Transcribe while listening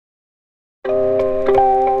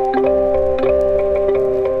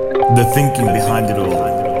The thinking behind it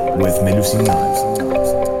all with Melusi Knives.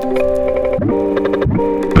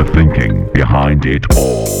 The thinking behind it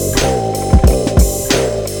all.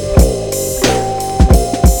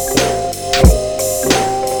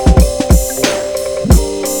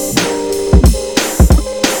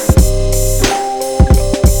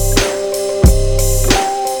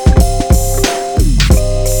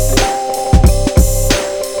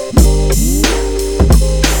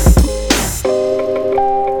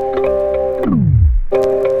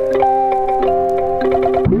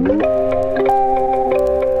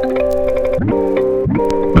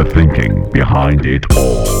 The thinking behind it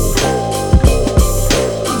all.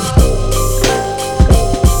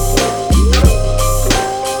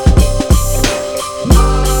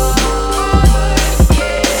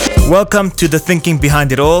 Welcome to The Thinking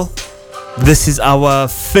Behind It All. This is our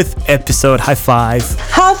 5th episode. High five.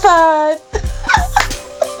 High five.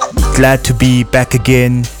 Glad to be back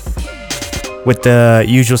again with the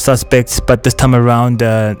usual suspects, but this time around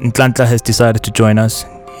Nhlanhla has decided to join us.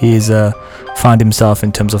 He's found himself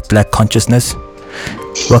in terms of black consciousness.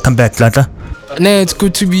 Welcome back, Nhlanhla. No, it's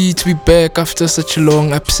good to be back after such a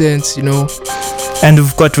long absence, you know. And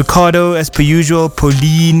we've got Ricardo as per usual,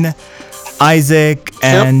 Pauline, Isaac,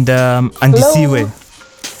 and Andisiwe.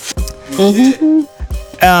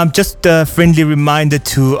 Just a friendly reminder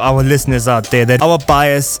to our listeners out there that our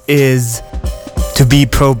bias is to be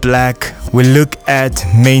pro-black. We look at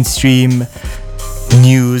mainstream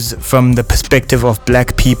news from the perspective of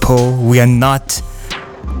black people. We are not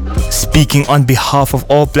speaking on behalf of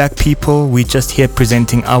all black people. We're just here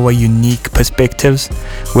presenting our unique perspectives.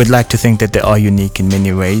 We'd like to think that they are unique in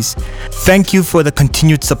many ways. Thank you for the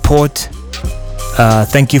continued support.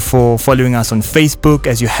 Thank you for following us on Facebook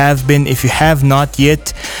as you have been. If you have not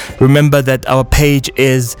yet, remember that our page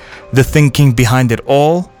is The Thinking Behind It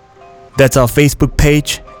All. That's our Facebook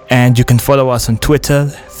page, and you can follow us on Twitter.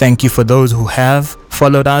 Thank you for those who have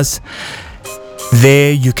followed us.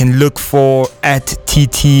 There you can look for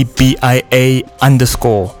 @TTBIA_.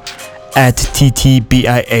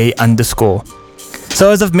 @TTBIA_.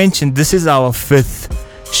 So as I've mentioned, this is our 5th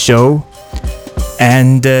show,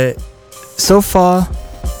 and so far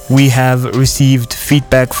we have received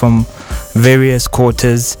feedback from various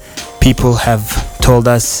quarters. People have told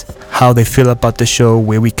us how they feel about the show,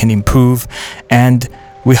 where we can improve, and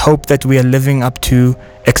we hope that we are living up to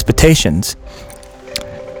expectations.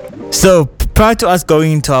 So prior to us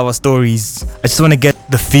going into our stories, I just want to get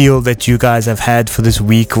the feel that you guys have had for this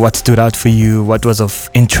week. What stood out for you? What was of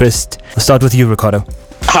interest? I'll start with you, Ricardo.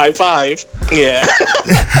 High five. Yeah.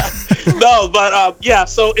 No, but yeah,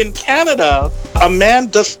 so in Canada, a man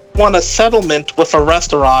just won a settlement with a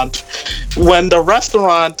restaurant when the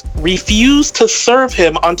restaurant refused to serve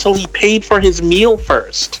him until he paid for his meal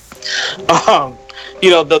first.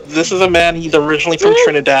 This is a man, he's originally from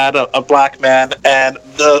Trinidad, a black man, and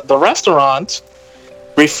the restaurant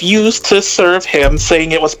refused to serve him,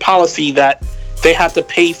 saying it was policy that they had to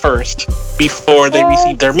pay first before they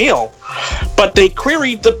received their meal. But they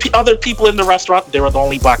queried the other people in the restaurant. They were the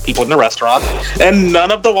only black people in the restaurant, and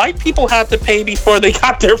none of the white people had to pay before they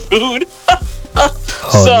got their food.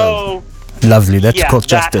 Lovely. That's called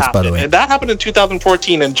justice, by the way. And that happened in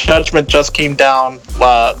 2014, and judgment just came down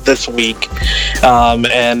this week.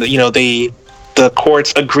 The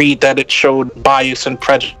courts agreed that it showed bias and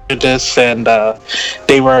prejudice, and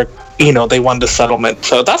they won the settlement.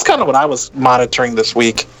 So that's kind of what I was monitoring this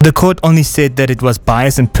week. The court only said that it was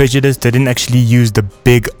bias and prejudice. They didn't actually use the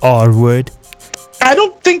big R word. I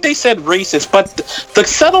don't think they said racist, but the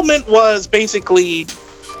settlement was basically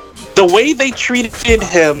the way they treated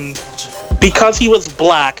him because he was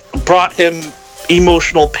black brought him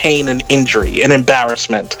emotional pain and injury and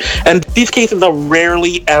embarrassment. And these cases are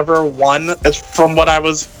rarely ever won, as from what I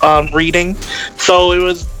was reading. So it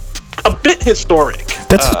was a bit historic.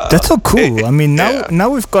 That's so cool. I mean, now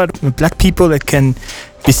we've got black people that can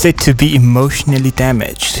be said to be emotionally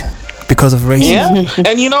damaged because of racism. Yeah,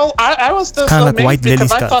 and I was just kind of like amazed white lily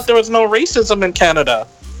because I stuff. thought there was no racism in Canada.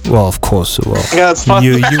 Well, of course. Well, Yeah, it's fun.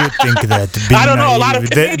 you would think that. Being I don't know. A naive, lot of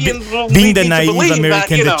Canadians will being lead the me to naive believe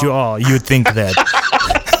American that you are, you would think that.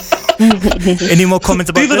 Any more comments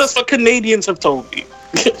about These are this? just what Canadians have told me.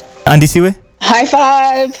 Andisiwe? High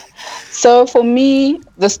five. So for me,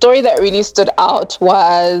 the story that really stood out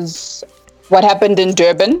was what happened in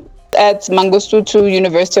Durban at Mangosuthu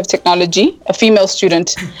University of Technology. A female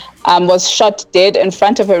student was shot dead in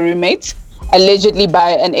front of her roommate, allegedly by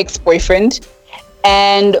an ex-boyfriend.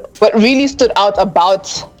 And what really stood out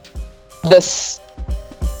about this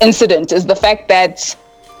incident is the fact that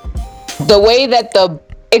the way that the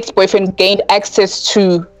ex-boyfriend gained access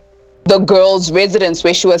to the girl's residence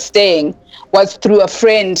where she was staying was through a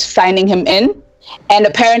friend signing him in. And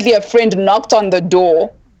apparently a friend knocked on the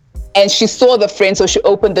door and she saw the friend, so she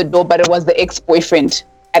opened the door, but it was the ex-boyfriend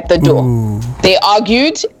at the door. Ooh. They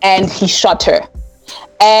argued and he shot her.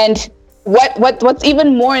 And what's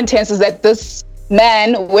even more intense is that this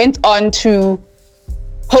man went on to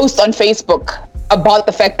post on Facebook about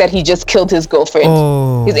the fact that he just killed his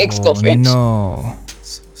girlfriend, his ex-girlfriend. No.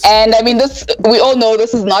 And I mean, this, we all know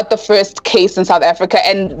this is not the first case in South Africa.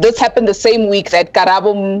 And this happened the same week that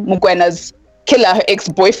Karabo Mugwena's killer, her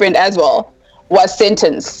ex-boyfriend as well, was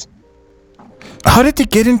sentenced. How did he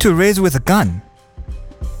get into a race with a gun?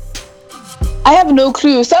 I have no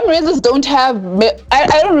clue. Some races don't have,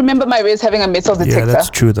 I don't remember my race having a metal detector. Yeah, that's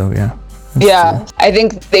true though, yeah. Yeah, I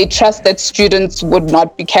think they trust that students would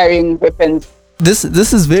not be carrying weapons. This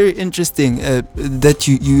is very interesting that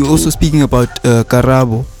you also speaking about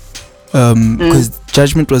Karabo, because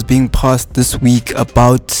judgment was being passed this week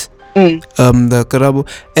about the Karabo.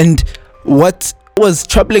 And what was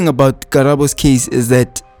troubling about Karabo's case is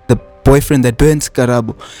that the boyfriend that burnt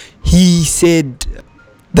Karabo, he said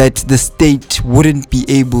that the state wouldn't be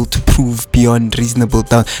able to prove beyond reasonable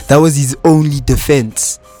doubt. That was his only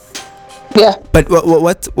defense. Yeah. But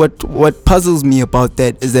what puzzles me about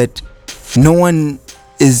that is that no one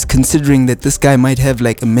is considering that this guy might have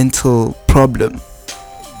like a mental problem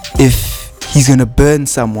if he's gonna burn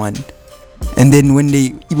someone, and then when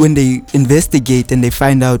they investigate and they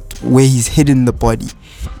find out where he's hidden the body,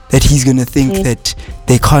 that he's gonna think that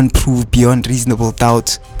they can't prove beyond reasonable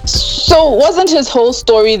doubt. So wasn't his whole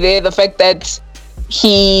story there the fact that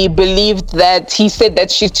he believed that, he said that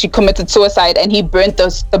she committed suicide and he burnt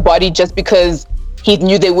the body just because he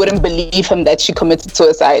knew they wouldn't believe him that she committed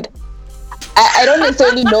suicide? I don't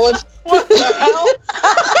necessarily know if... What the hell?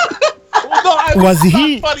 No, Was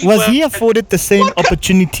he afforded the same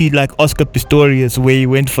opportunity like Oscar Pistorius, where he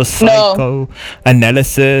went for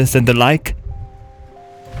psychoanalysis and the like?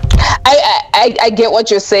 I get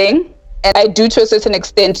what you're saying, and I do to a certain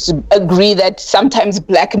extent agree that sometimes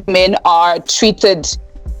black men are treated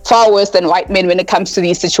far worse than white men when it comes to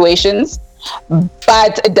these situations,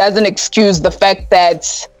 but it doesn't excuse the fact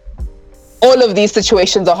that all of these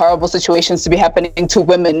situations are horrible situations to be happening to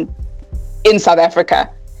women in South Africa.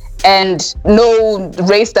 And no,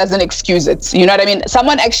 race doesn't excuse it. You know what I mean?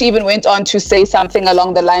 Someone actually even went on to say something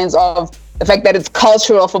along the lines of the fact that it's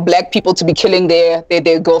cultural for black people to be killing their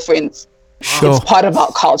girlfriends. Sure. It's part of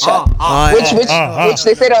our culture, which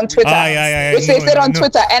they said on Twitter.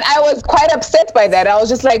 Twitter, and I was quite upset by that. I was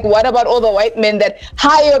just like, what about all the white men that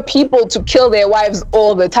hire people to kill their wives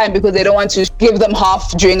all the time because they don't want to give them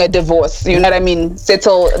half during a divorce? You know what I mean?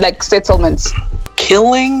 Settlements.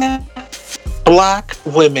 Killing black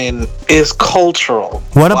women is cultural.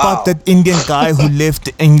 What about that Indian guy who left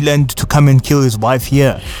England to come and kill his wife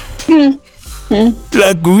here?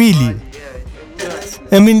 Like, really?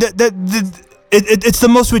 I mean, it's the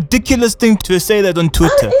most ridiculous thing to say that on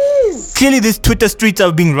Twitter. Clearly, these Twitter streets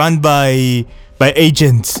are being run by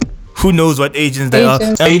agents. Who knows what agents they are?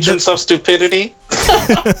 Agents of stupidity?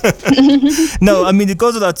 No, I mean, it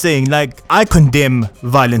goes without saying, like, I condemn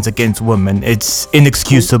violence against women. It's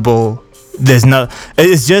inexcusable.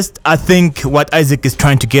 It's just, I think what Isaac is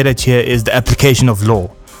trying to get at here is the application of law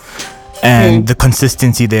and the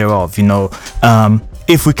consistency thereof, you know.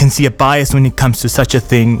 If we can see a bias when it comes to such a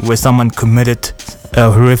thing where someone committed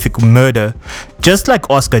a horrific murder, just like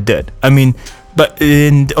Oscar did. I mean,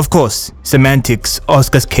 of course, semantics,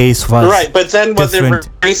 Oscar's case was right, but then was different.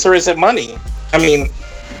 it race or is it money? I mean,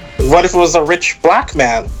 what if it was a rich black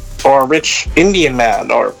man or a rich Indian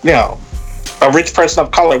man or, you know, a rich person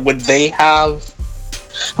of color? Would they have...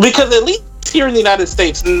 Because at least here in the United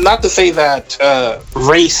States, not to say that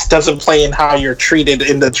race doesn't play in how you're treated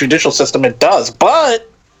in the judicial system, it does.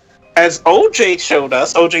 But as OJ showed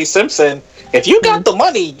us, OJ Simpson, if you got the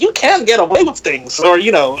money, you can get away with things, or,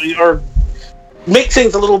 you know, or make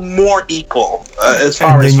things a little more equal as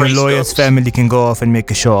far as race goes. And then your lawyer's family can go off and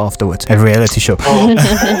make a show afterwards, a reality show.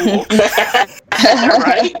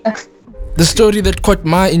 Right? The story that caught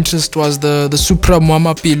my interest was the Supra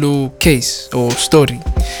Mwamapilo case or story.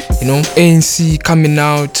 You know, ANC coming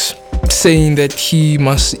out saying that he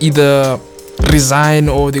must either resign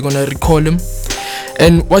or they're gonna recall him.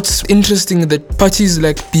 And what's interesting is that parties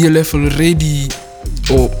like BLF already,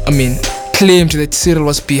 claimed that Cyril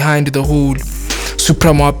was behind the whole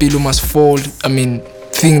Supra Mwamapilo must fall,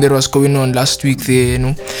 thing that was going on last week there, you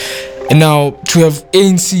know. And now to have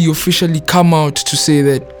ANC officially come out to say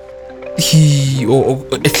that he, or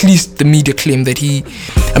at least the media claim that the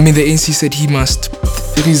ANC said he must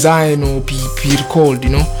resign or be recalled, you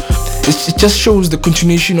know. it just shows the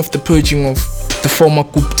continuation of the purging of the former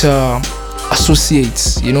Gupta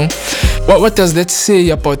associates, you know. What does that say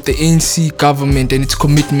about the ANC government and its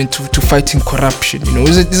commitment to fighting corruption? You know,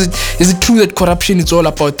 is it true that corruption is all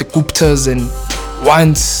about the Guptas, and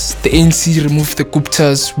once the ANC remove the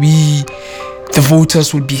Guptas, the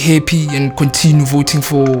voters will be happy and continue voting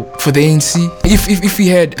for the ANC? If we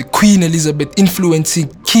had Queen Elizabeth influencing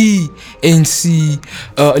key ANC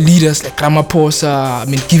leaders like Ramaphosa,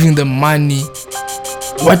 giving them money,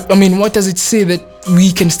 what does it say that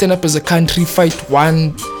we can stand up as a country, fight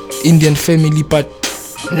one Indian family, but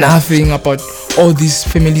nothing about all these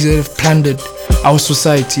families that have plundered our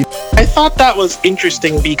society? I thought that was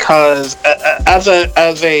interesting because as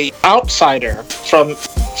a outsider from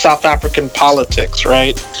South African politics,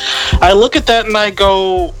 right, I look at that and I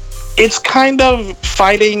go, it's kind of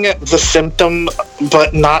fighting the symptom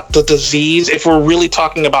but not the disease if we're really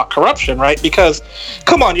talking about corruption, right? Because,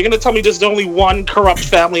 come on, you're going to tell me there's only one corrupt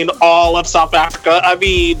family in all of South Africa? I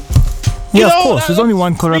mean... Yeah, of course. There's only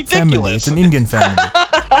one corrupt family. It's an Indian family.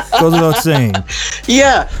 Goes without saying.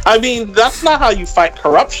 Yeah, that's not how you fight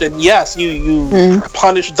corruption. Yes, you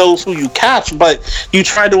punish those who you catch, but you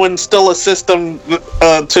try to instill a system,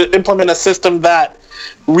 to implement a system that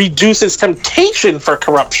reduces temptation for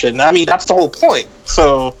corruption. That's the whole point.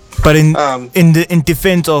 So... But in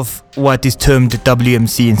defense of what is termed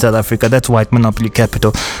WMC in South Africa, that's white monopoly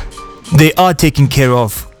capital, they are taking care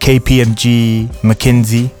of KPMG,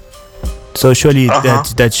 McKinsey. So surely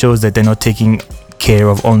that shows that they're not taking care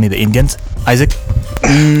of only the Indians. Isaac?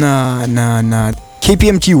 Nah.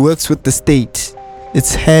 KPMG works with the state.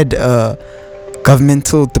 It's had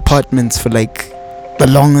governmental departments for like the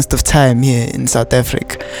longest of time here in South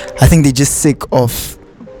Africa. I think they're just sick of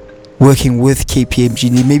working with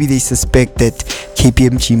KPMG. Maybe they suspect that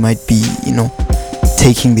KPMG might be,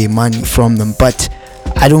 taking their money from them. But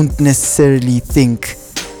I don't necessarily think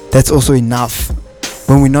that's also enough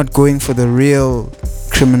when we're not going for the real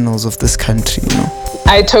criminals of this country,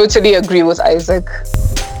 I totally agree with Isaac.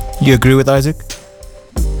 You agree with Isaac?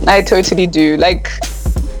 I totally do. Like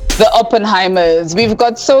the Oppenheimers, we've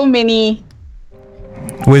got so many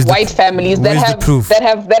white families that have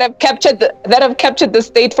captured the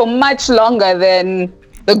state for much longer than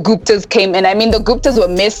the Guptas came in. The Guptas were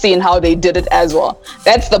messy in how they did it as well.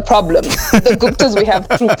 That's the problem. The Guptas, we have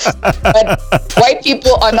proof. But white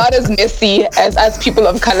people are not as messy as us people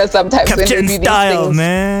of color sometimes. Capture when in they do style, these things.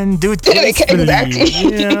 man. Do it gracefully.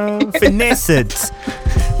 Exactly. Finesse it.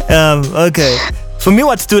 Okay. For me,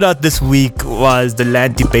 what stood out this week was the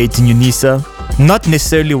land debate in UNISA. Not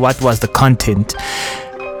necessarily what was the content,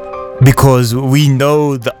 because we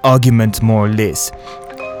know the argument more or less.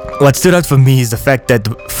 What stood out for me is the fact that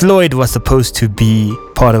Floyd was supposed to be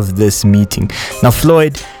part of this meeting. Now,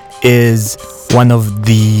 Floyd is one of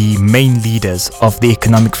the main leaders of the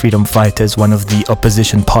Economic Freedom Fighters, one of the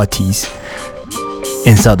opposition parties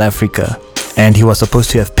in South Africa. And he was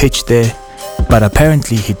supposed to have pitched there, but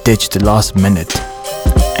apparently he ditched the last minute.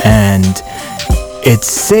 And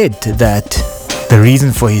it's said that the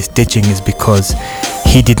reason for his ditching is because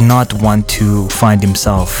he did not want to find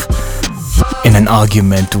himself in an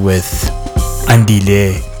argument with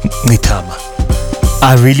Andile Nitama.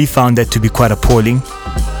 I really found that to be quite appalling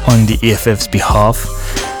on the EFF's behalf.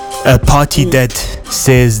 A party that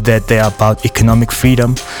says that they are about economic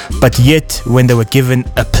freedom, but yet when they were given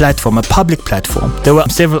a platform, a public platform, there were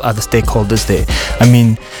several other stakeholders there.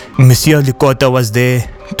 Monsieur Likota was there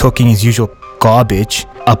talking his usual garbage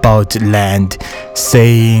about land,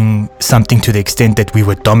 saying something to the extent that we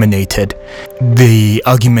were dominated. The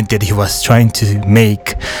argument that he was trying to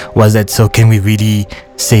make was that, so can we really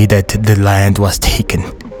say that the land was taken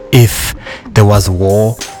if there was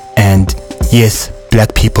war? And yes,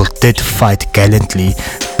 black people did fight gallantly,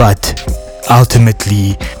 but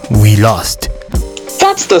ultimately we lost.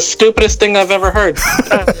 That's the stupidest thing I've ever heard.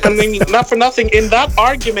 Not for nothing, in that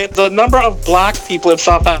argument, the number of black people in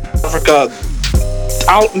South Africa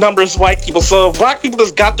outnumbers white people. So if black people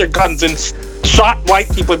just got their guns and shot white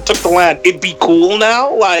people and took the land, it'd be cool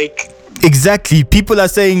now? Exactly. People are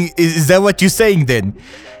saying, is that what you're saying then?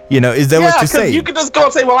 Is that what you're saying? You could just go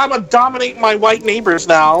and say, well, I'm going to dominate my white neighbors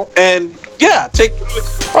now. And take...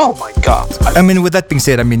 Oh my God. With that being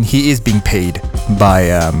said, he is being paid by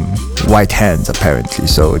white hands apparently.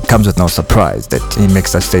 So it comes with no surprise that he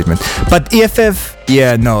makes that statement. But EFF,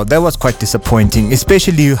 that was quite disappointing,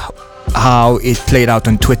 especially how it played out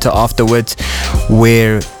on Twitter afterwards,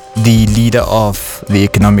 where the leader of the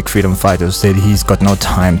Economic Freedom Fighters said he's got no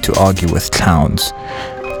time to argue with clowns.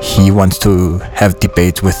 He wants to have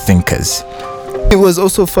debates with thinkers. It was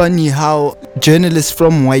also funny how journalists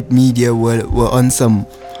from white media were on some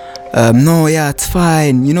no, yeah, it's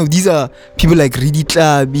fine. You know, these are people like Ridi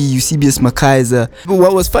Tlabi, Eusebius Makaiser. But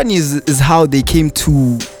what was funny is how they came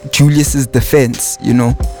to Julius's defense, you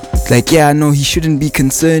know. Like, yeah, no, he shouldn't be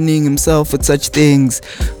concerning himself with such things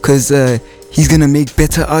because he's gonna make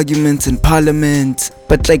better arguments in parliament.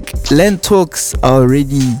 But like, land talks are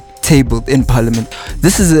already tabled in parliament.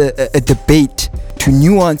 This is a debate to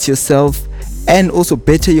nuance yourself and also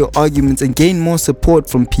better your arguments and gain more support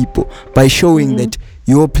from people by showing that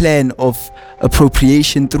your plan of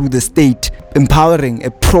appropriation through the state, empowering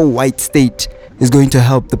a pro-white state, is going to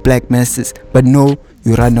help the black masses. But no,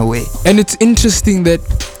 you run away. And it's interesting that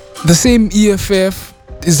the same EFF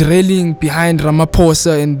is rallying behind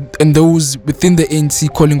Ramaphosa and those within the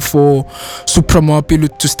ANC calling for Supra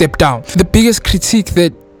Mahapelo to step down. The biggest critique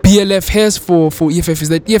that BLF has for EFF is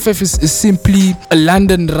that EFF is simply a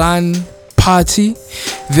London-run party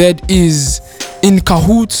that is in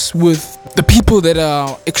cahoots with the people that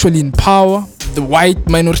are actually in power, the white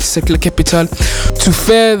minority secular capital, to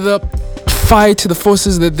further fight the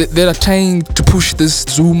forces that are trying to push this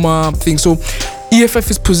Zuma thing. So EFF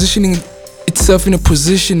is positioning itself in a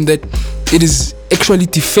position that it is actually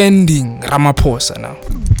defending Ramaphosa now.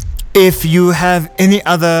 If you have any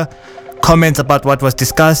other comments about what was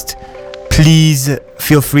discussed, please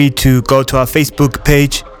feel free to go to our Facebook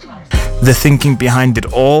page, The Thinking Behind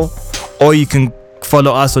It All, or you can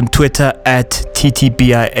follow us on Twitter at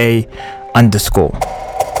TTBIA_.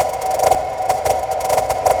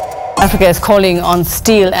 Africa is calling on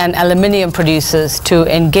steel and aluminium producers to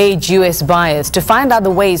engage U.S. buyers to find other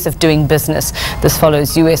ways of doing business. This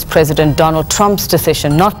follows U.S. President Donald Trump's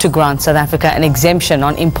decision not to grant South Africa an exemption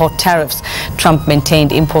on import tariffs. Trump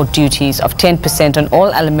maintained import duties of 10% on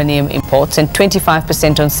all aluminium imports and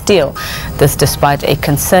 25% on steel. This despite a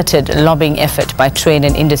concerted lobbying effort by Trade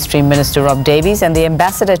and Industry Minister Rob Davies and the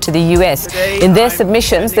ambassador to the U.S. In their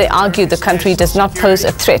submissions, they argued the country does not pose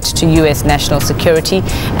a threat to U.S. national security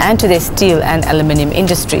and to their steel and aluminium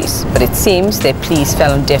industries. But it seems their pleas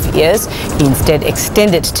fell on deaf ears. He instead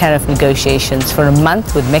extended tariff negotiations for a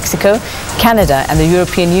month with Mexico, Canada and the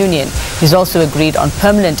European Union. He's also agreed on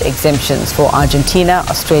permanent exemptions for Argentina,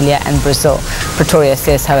 Australia and Brazil. Pretoria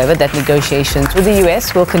says, however, that negotiations with the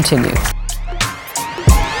US will continue.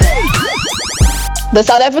 The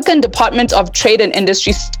South African Department of Trade and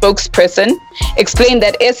Industry spokesperson explained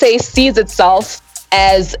that SA sees itself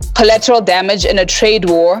as collateral damage in a trade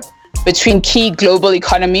war between key global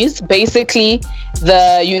economies, basically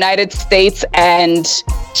the United States and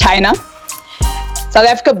China. South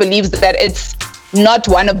Africa believes that it's not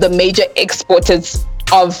one of the major exporters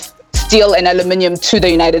of steel and aluminium to the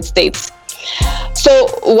United States. So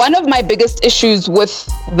one of my biggest issues with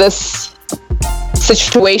this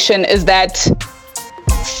situation is that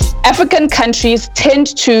African countries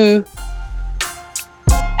tend to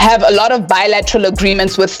have a lot of bilateral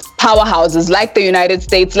agreements with powerhouses like the United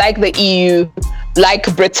States, like the EU,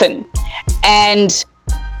 like Britain. And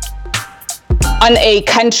on a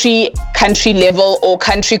country level or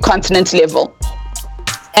country continent level.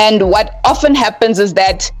 And what often happens is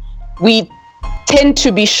that we tend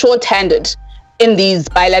to be short-handed in these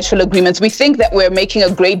bilateral agreements. We think that we're making a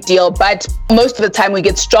great deal, but most of the time we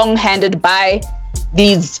get strong-handed by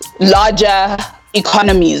these larger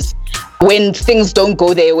economies when things don't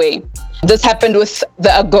go their way. This happened with the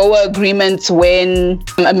AGOA agreement when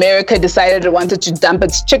America decided it wanted to dump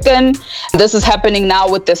its chicken. This is happening now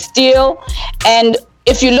with the steel. And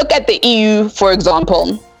if you look at the EU, for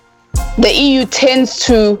example, the EU tends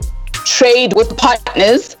to trade with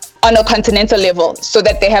partners on a continental level so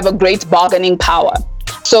that they have a great bargaining power.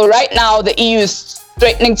 So right now, the EU is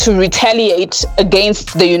threatening to retaliate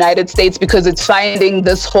against the United States because it's finding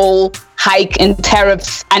this whole hike in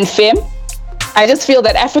tariffs unfair. I just feel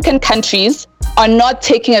that African countries are not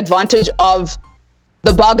taking advantage of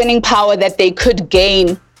the bargaining power that they could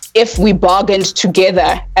gain if we bargained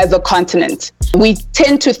together as a continent. We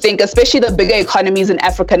tend to think, especially the bigger economies in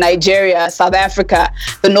Africa, Nigeria, South Africa,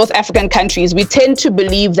 the North African countries, we tend to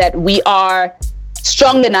believe that we are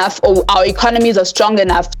strong enough, or our economies are strong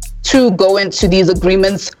enough to go into these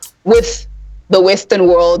agreements with the Western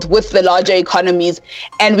world, with the larger economies,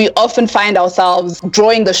 and we often find ourselves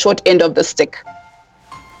drawing the short end of the stick.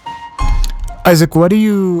 Isaac, what do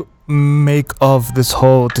you make of this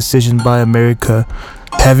whole decision by America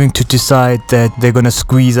having to decide that they're going to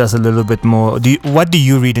squeeze us a little bit more? What do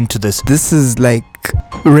you read into this? This is like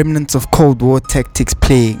remnants of Cold War tactics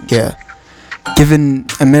playing here. Given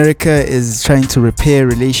America is trying to repair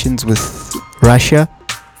relations with Russia,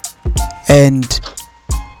 and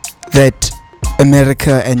that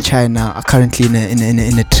America and China are currently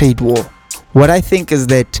in a trade war. What I think is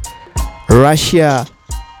that Russia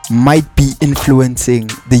might be influencing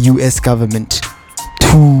the US government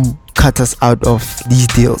to cut us out of these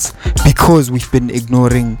deals because we've been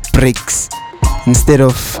ignoring BRICS. Instead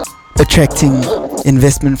of attracting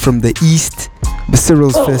investment from the East,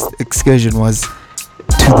 Cyril's first excursion was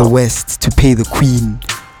to the West to pay the Queen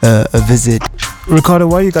a visit. Ricardo,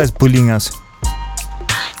 why are you guys bullying us?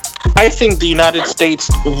 I think the United States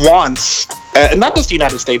wants, not just the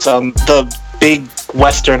United States, the big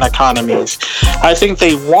Western economies. I think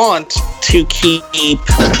they want to keep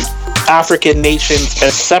African nations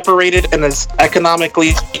as separated and as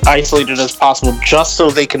economically isolated as possible, just so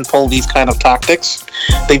they can pull these kind of tactics.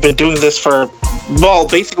 They've been doing this for, well,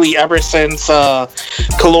 basically ever since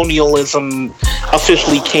colonialism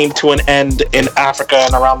officially came to an end in Africa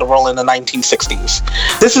and around the world in the 1960s.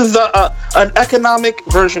 This is an economic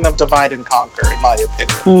version of divide and conquer, in my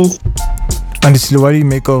opinion. Andisile, what do you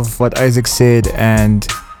make of what Isaac said and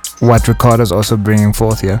what Ricardo's also bringing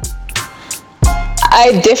forth here?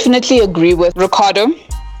 I definitely agree with Ricardo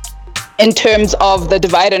in terms of the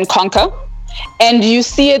divide and conquer. And you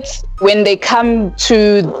see it when they come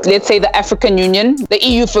to, let's say, the African Union. The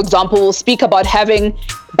EU, for example, will speak about having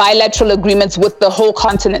bilateral agreements with the whole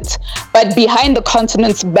continent. But behind the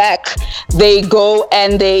continent's back, they go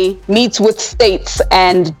and they meet with states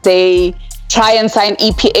and they try and sign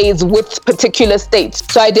EPAs with particular states.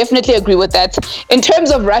 So I definitely agree with that. In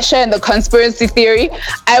terms of Russia and the conspiracy theory,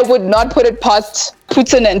 I would not put it past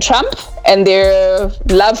Putin and Trump and their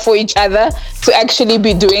love for each other to actually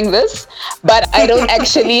be doing this. But I don't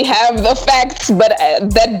actually have the facts, but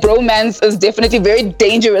that bromance is definitely very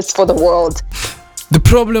dangerous for the world. The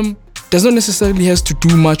problem does not necessarily has to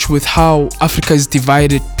do much with how Africa is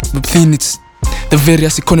divided within the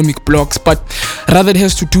various economic blocks, but rather it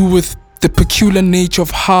has to do with the peculiar nature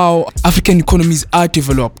of how African economies are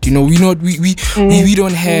developed. You know, we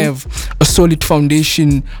don't have a solid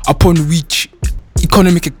foundation upon which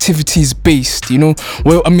economic activity is based. You know,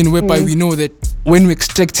 whereby we know that when we're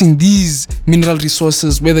extracting these mineral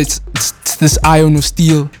resources, whether it's this iron or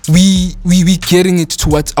steel, we getting it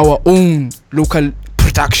towards our own local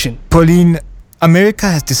production. Pauline, America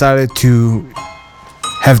has decided to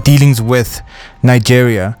have dealings with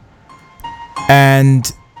Nigeria,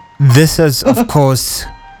 and this has, of course,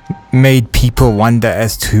 made people wonder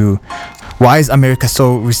as to why is America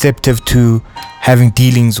so receptive to having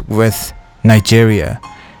dealings with Nigeria,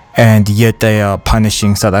 and yet they are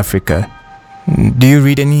punishing South Africa. Do you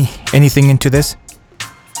read anything into this?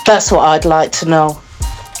 That's what I'd like to know.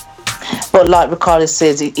 But like Ricardo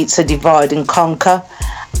says, it's a divide and conquer.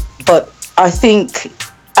 But I think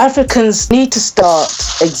Africans need to start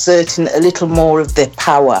exerting a little more of their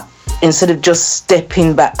power, instead of just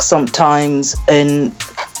stepping back sometimes and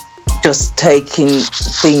just taking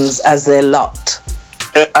things as their lot.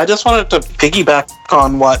 I just wanted to piggyback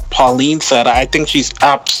on what Pauline said. I think she's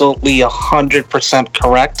absolutely 100%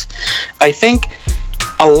 correct. I think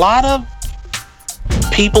a lot of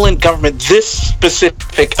people in government, this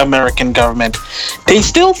specific American government, they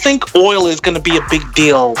still think oil is going to be a big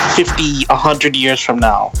deal 50, 100 years from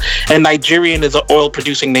now. And Nigeria is an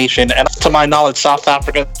oil-producing nation. And to my knowledge, South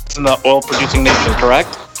Africa is an oil-producing nation,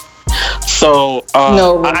 correct? So,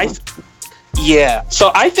 No.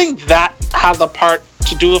 So I think that has a part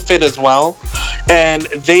to do with it as well. And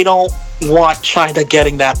they don't want China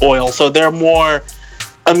getting that oil. So they're more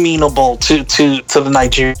amenable to the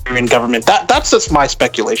Nigerian government. That's just my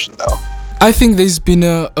speculation, though. I think there's been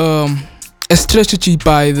a strategy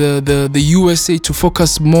by the USA to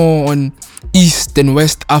focus more on East and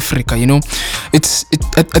West Africa. You know,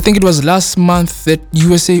 I think it was last month that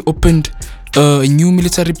USA opened a new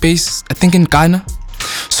military base, I think in Ghana.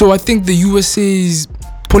 So I think the USA's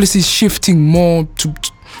policy is shifting more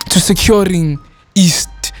to securing East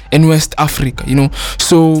and West Africa, you know.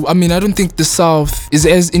 So, I mean, I don't think the South is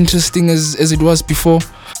as interesting as it was before.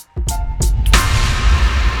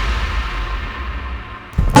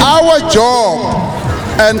 Our job,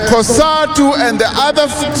 and COSATU and the other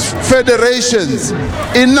federations,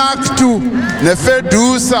 INACTU,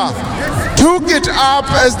 NEFEDUSA, took it up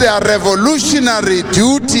as their revolutionary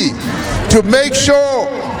duty to make sure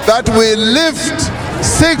that we lift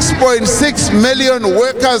 6.6 million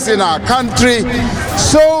workers in our country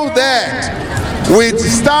so that we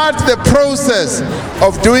start the process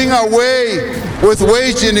of doing away with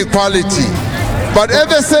wage inequality. But at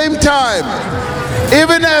the same time,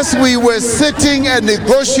 even as we were sitting and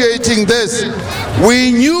negotiating this,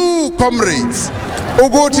 we knew, comrades,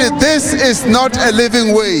 Uguti, this is not a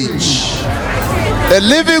living wage. A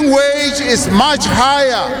living wage is much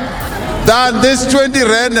higher than this 20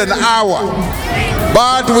 rand an hour.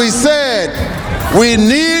 But we said, we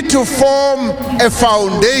need to form a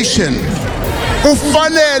foundation.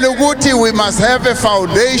 Kufanele ukuthi we must have a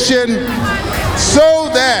foundation so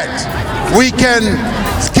that we can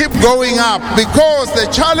keep going up, because the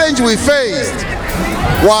challenge we faced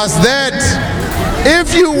was that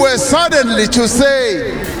if you were suddenly to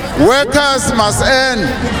say workers must earn,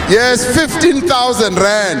 yes, 15,000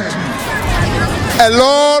 rand, a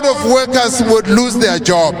lot of workers would lose their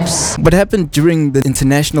jobs. What happened during the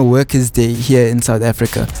International Workers' Day here in South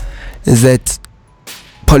Africa is that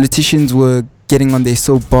politicians were getting on their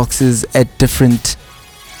soapboxes at different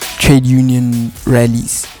trade union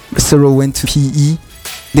rallies. Cyril went to PE.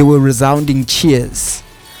 There were resounding cheers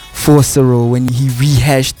for Cyril when he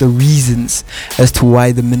rehashed the reasons as to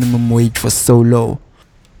why the minimum wage was so low.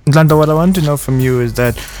 Ntlantla, what I want to know from you is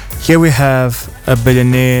that here we have a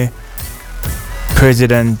billionaire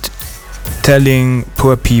president telling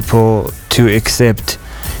poor people to accept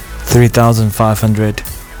 3,500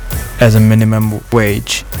 as a minimum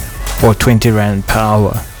wage, or 20 rand per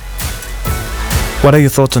hour. What are your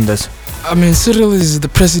thoughts on this? I mean, Cyril is the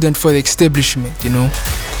president for the establishment, you know.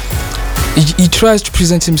 He tries to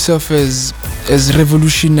present himself as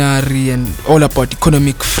revolutionary and all about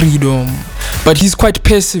economic freedom, but he's quite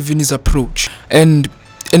passive in his approach. And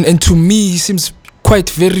to me, he seems quite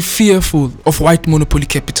very fearful of white monopoly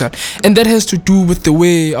capital, and that has to do with the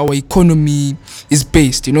way our economy is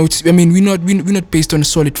based. You know, we're not based on a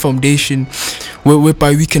solid foundation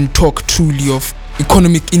whereby we can talk truly of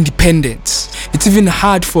economic independence. It's even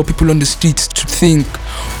hard for people on the streets to think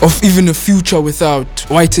of even a future without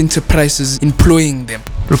white enterprises employing them.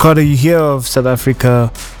 Ricardo, you hear of South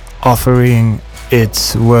Africa offering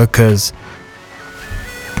its workers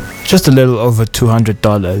just a little over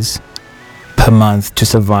 $200 per month to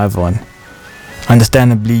survive on.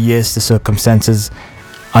 Understandably, yes, the circumstances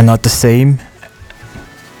are not the same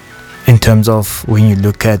in terms of when you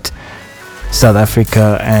look at South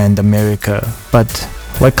Africa and America, but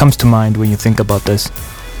what comes to mind when you think about this?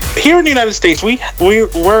 Here in the United States,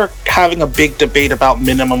 we're having a big debate about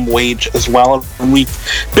minimum wage as well. We've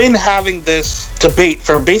been having this debate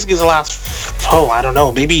for basically the last,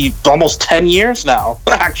 maybe almost 10 years now,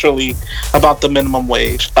 actually, about the minimum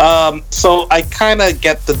wage. So I kind of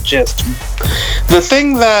get the gist. The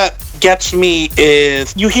thing that gets me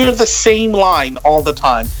is you hear the same line all the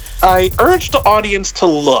time. I urge the audience to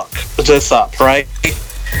look this up, right?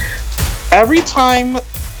 Every time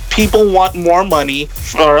people want more money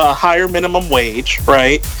or a higher minimum wage,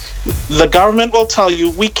 right? The government will tell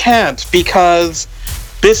you we can't, because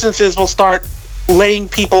businesses will start laying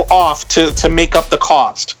people off to make up the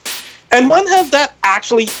cost. And when has that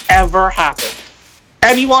actually ever happened?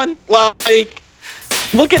 Anyone? Like,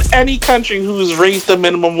 look at any country who's raised the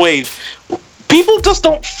minimum wage. People just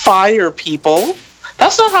don't fire people.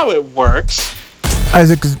 That's not how it works.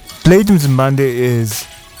 Isaac, Blade Mzimande is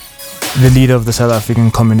the leader of the South African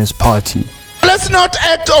Communist Party. Let's not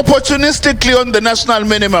act opportunistically on the national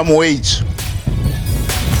minimum wage.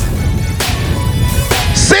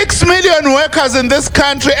 6 million workers in this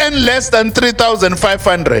country earn less than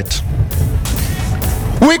 3,500.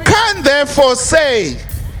 We can't therefore say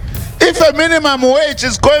if a minimum wage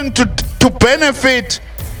is going to benefit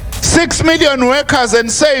 6 million workers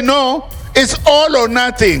and say no, it's all or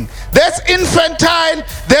nothing. That's infantile,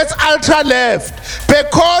 that's ultra-left.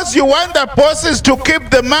 Because you want the bosses to keep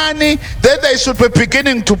the money that they should be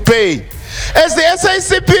beginning to pay. As the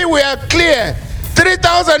SACP, we are clear.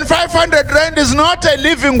 3,500 rand is not a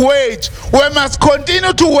living wage. We must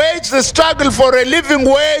continue to wage the struggle for a living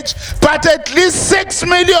wage, but at least 6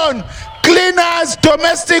 million cleaners,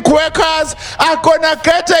 domestic workers are gonna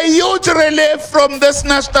get a huge relief from this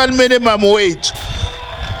national minimum wage.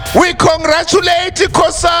 We congratulate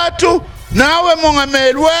COSATU, now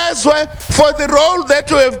Mongameli Wezwe, for the role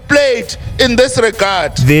that we have played in this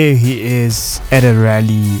regard. There he is at a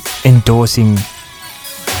rally endorsing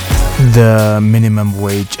the minimum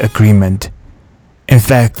wage agreement. In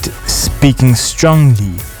fact, speaking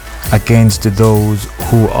strongly against those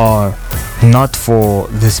who are not for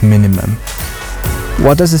this minimum.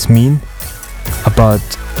 What does this mean about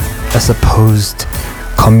a supposed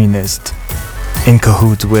communist in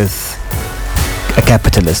cahoots with a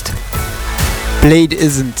capitalist? Blade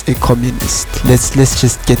isn't a communist. Let's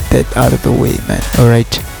just get that out of the way, man.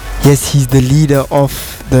 Alright. Yes, he's the leader of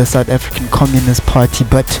the South African Communist Party,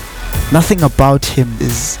 but nothing about him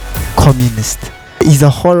is communist. He's a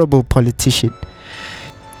horrible politician.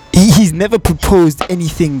 He's never proposed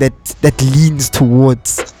anything that leans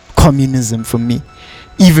towards communism for me.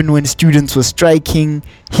 Even when students were striking,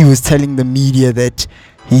 he was telling the media that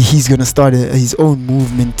he's going to start his own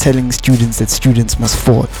movement telling students that students must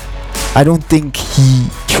fall. I don't think he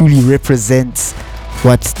truly represents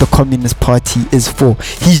what the Communist Party is for.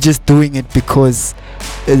 He's just doing it because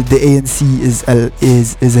the ANC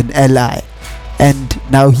is an ally, and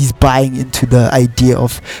now he's buying into the idea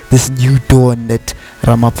of this new dawn that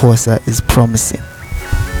Ramaphosa is promising.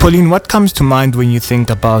 Pauline, what comes to mind when you think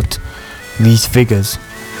about these figures?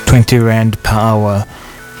 20 Rand per hour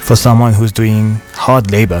for someone who's doing hard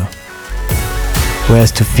labor, who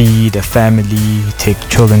has to feed a family, take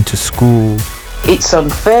children to school. It's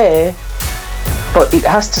unfair, but it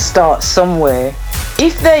has to start somewhere.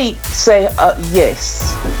 If they say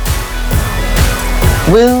yes,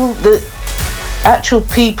 will the actual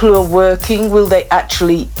people who are working, will they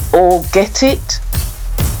actually all get it?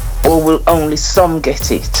 Or will only some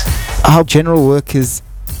get it? How general workers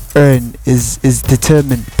earn is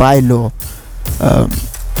determined by law.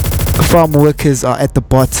 Farm workers are at the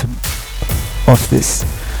bottom of this.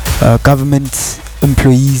 Government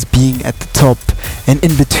employees being at the top, and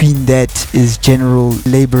in between that is general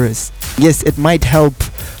laborers. Yes, it might help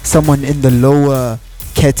someone in the lower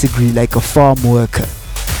category, like a farm worker.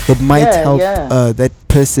 It might help that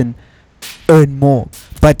person earn more,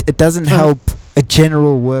 but it doesn't help a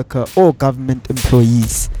general worker or government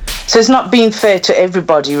employees. So it's not being fair to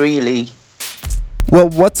everybody, really. Well,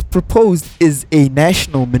 what's proposed is a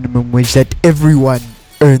national minimum wage that everyone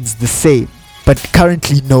earns the same. But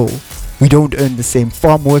currently, no, we don't earn the same.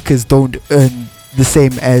 Farm workers don't earn the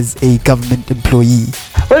same as a government employee.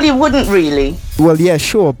 Well, you wouldn't really. Well, yeah,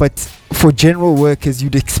 sure, but for general workers,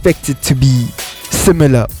 you'd expect it to be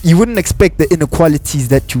similar. You wouldn't expect the inequalities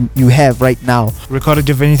that you have right now. Ricardo,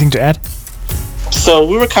 do you have anything to add? So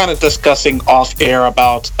we were kind of discussing off air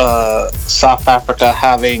about South Africa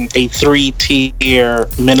having a 3-tier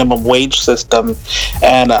minimum wage system,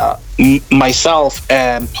 and myself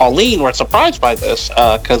and Pauline were surprised by this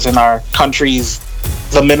because in our countries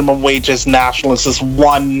the minimum wage is national. It's just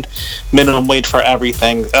one minimum wage for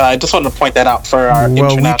everything. I just wanted to point that out for our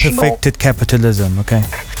international. We perfected capitalism, okay?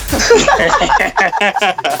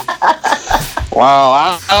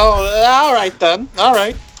 Wow. All right then. All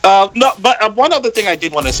right. No, but one other thing I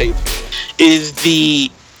did want to say is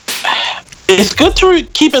it's good to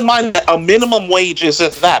keep in mind that a minimum wage is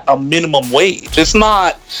just that, a minimum wage. It's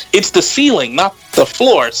the ceiling, not the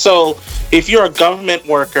floor. So if you're a government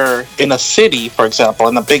worker in a city, for example,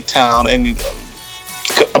 in a big town, and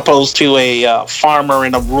opposed to a farmer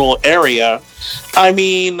in a rural area, I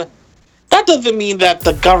mean, that doesn't mean that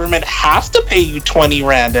the government has to pay you 20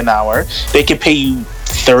 Rand an hour. They can pay you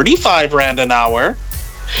 35 Rand an hour.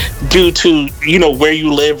 Due to where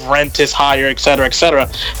you live, rent is higher, etc., etc.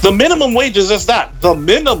 The minimum wage is just that, the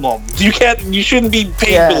minimum. You shouldn't be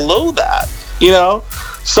paid below that.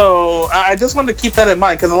 So I just wanted to keep that in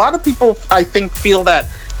mind, because a lot of people, I think, feel that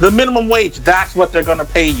the minimum wage, that's what they're going to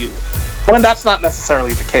pay you, when that's not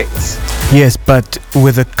necessarily the case. Yes, but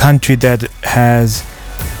with a country that has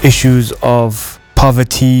issues of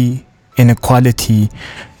poverty, inequality,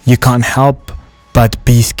 you can't help but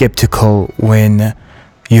be skeptical when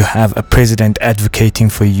you have a president advocating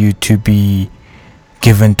for you to be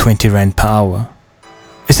given 20 Rand per hour.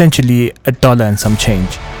 Essentially $1 and some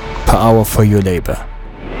change per hour for your labor.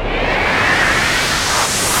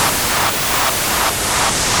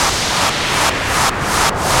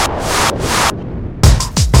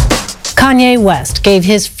 Kanye West gave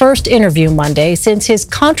his first interview Monday since his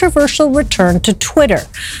controversial return to Twitter.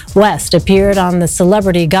 West appeared on the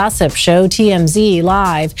celebrity gossip show TMZ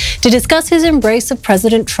Live to discuss his embrace of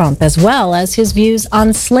President Trump as well as his views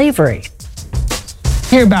on slavery.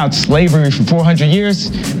 Hear about slavery for 400 years?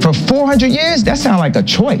 For 400 years? That sounds like a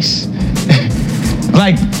choice.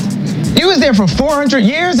 Like, you was there for 400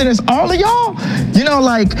 years and it's all of y'all?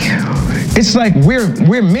 It's like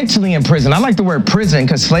we're mentally in prison. I like the word prison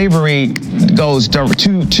because slavery goes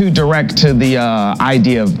too direct to the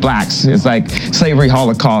idea of blacks. It's like slavery,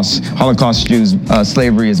 Holocaust Jews,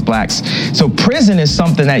 slavery is blacks. So prison is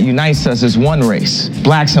something that unites us as one race,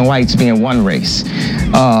 blacks and whites being one race.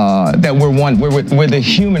 That we're the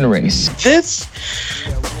human race. This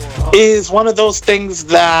is one of those things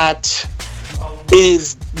that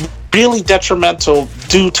is really detrimental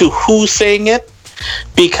due to who's saying it.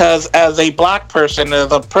 Because as a black person,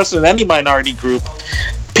 as a person in any minority group,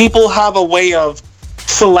 people have a way of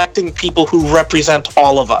selecting people who represent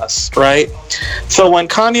all of us, right? So when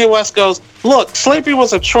Kanye West goes, look, slavery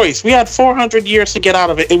was a choice. We had 400 years to get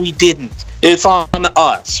out of it, and we didn't. It's on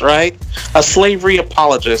us, right? A slavery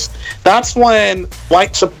apologist. That's when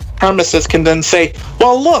white supremacists can then say,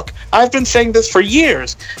 well, look, I've been saying this for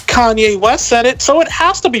years. Kanye West said it, so it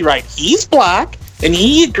has to be right. He's black. And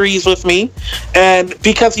he agrees with me, and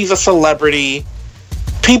because he's a celebrity,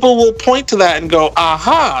 people will point to that and go,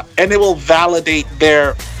 aha, and it will validate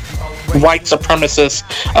their white supremacist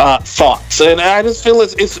thoughts. And I just feel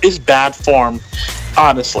it's bad form,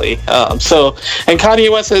 honestly. And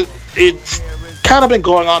Kanye West, it's kind of been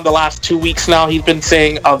going on the last 2 weeks now. He's been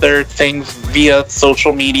saying other things via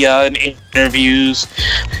social media and interviews.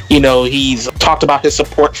 He's talked about his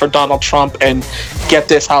support for Donald Trump, and get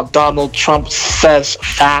this, how Donald Trump says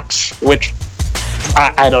facts, which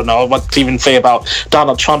I don't know what to even say about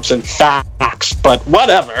Donald Trump's and facts, but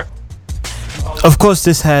whatever. Of course,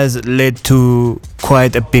 this has led to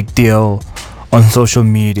quite a big deal on social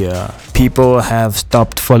media. People have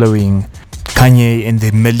stopped following Kanye in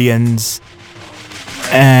the millions,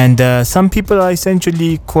 and some people are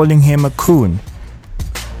essentially calling him a coon.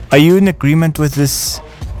 Are you in agreement with this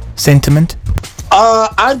sentiment?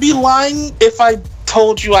 I'd be lying if I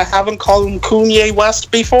told you I haven't called him Kanye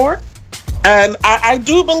West before. And I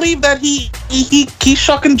do believe that he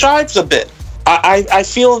shuck and jives a bit. I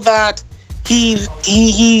feel that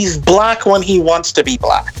he's black when he wants to be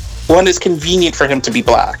black, when it's convenient for him to be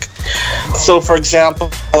black. So, for example,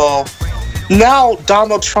 now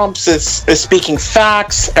Donald Trump is speaking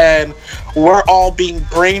facts, and we're all being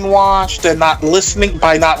brainwashed and not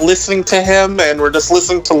listening to him, and we're just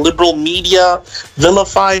listening to liberal media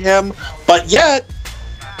vilify him. But yet,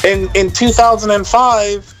 in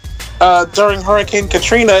 2005. During Hurricane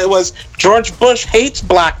Katrina, it was George Bush hates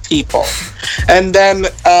black people. And then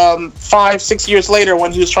 5-6 years later,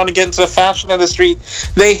 when he was trying to get into the fashion industry,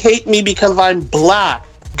 they hate me because I'm black.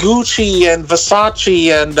 Gucci and Versace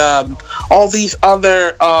and all these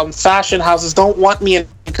other fashion houses don't want me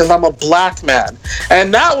because I'm a black man.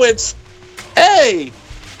 And now it's, hey,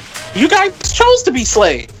 you guys chose to be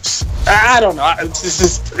slaves. I don't know.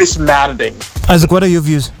 It's maddening. Isaac, what are your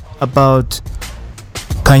views about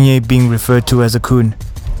Kanye being referred to as a coon?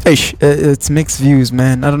 It's mixed views,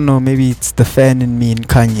 man. I don't know, maybe it's the fan in me and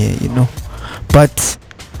Kanye, but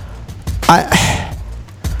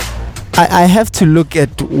I have to look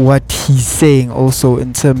at what he's saying also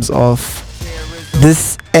in terms of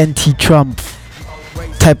this anti-Trump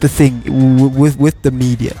type of thing with the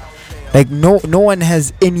media. Like no one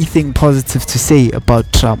has anything positive to say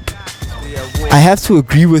about Trump. I have to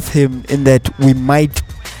agree with him in that we might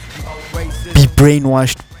be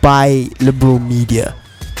brainwashed by liberal media,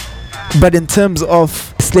 but in terms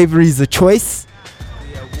of slavery is a choice,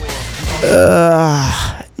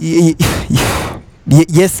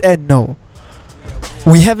 yes and no.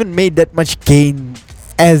 We haven't made that much gain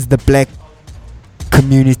as the black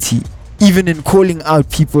community, even in calling out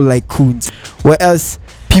people like coons, whereas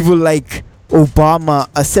people like Obama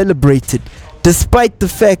are celebrated, despite the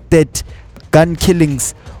fact that gun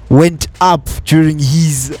killings went up during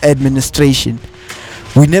his administration.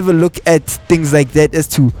 We never look at things like that as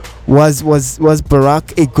to was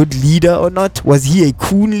Barack a good leader or not? Was he a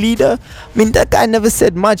coon leader? I mean, that guy never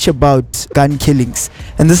said much about gun killings.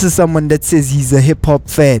 And this is someone that says he's a hip-hop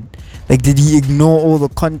fan. Like, did he ignore all the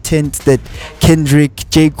content that Kendrick,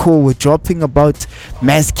 J. Cole were dropping about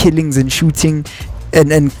mass killings and shooting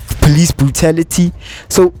and police brutality?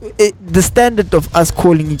 So the standard of us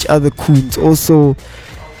calling each other coons also,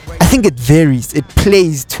 I think it varies. It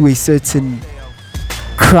plays to a certain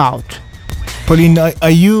crowd. Pauline,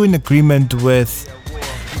 are you in agreement with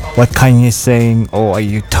what Kanye is saying, or are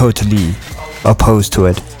you totally opposed to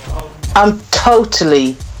it? I'm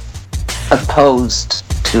totally opposed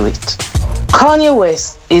to it. Kanye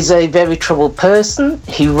West is a very troubled person.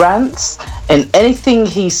 He rants, and anything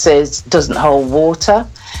he says doesn't hold water.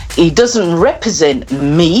 He doesn't represent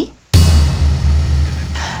me.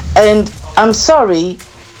 And I'm sorry,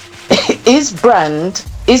 his brand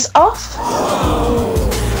is off.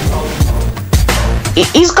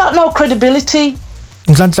 He's got no credibility.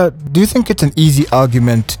 Nhlanhla, do you think it's an easy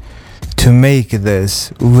argument to make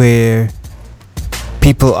this, where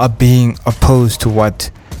people are being opposed to what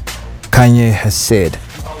Kanye has said?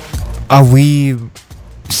 Are we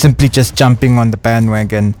simply just jumping on the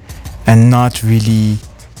bandwagon and not really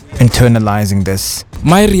internalizing this?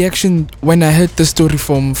 My reaction when I heard the story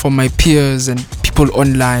from my peers and people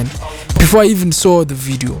online, before I even saw the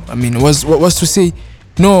video, was to say,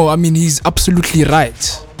 no, he's absolutely right,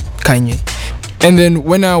 Kanye. And then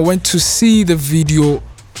when I went to see the video,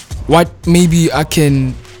 what maybe I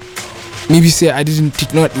can say I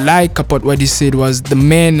did not like about what he said was the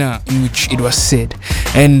manner in which it was said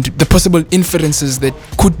and the possible inferences that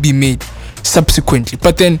could be made subsequently.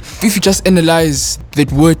 But then if you just analyze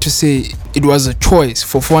that word to say it was a choice,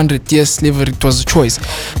 for 400 years slavery, it was a choice,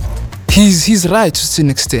 he's right to an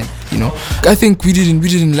extent, I think we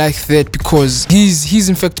didn't like that because he's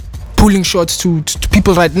in fact pulling shots to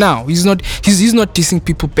people right now. He's not dissing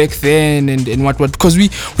people back then and what because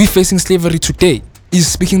we're facing slavery today. He's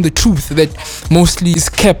speaking the truth that mostly is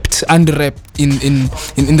kept under wrap in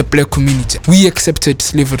the black community. We accepted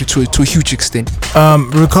slavery to a huge extent.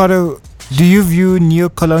 Ricardo, do you view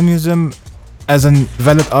neocolonialism as a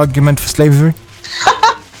valid argument for slavery?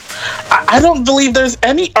 I don't believe there's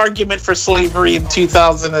any argument for slavery in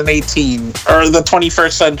 2018 or the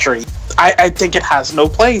 21st century. I think it has no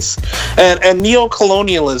place. And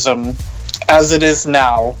neocolonialism, as it is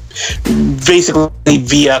now, basically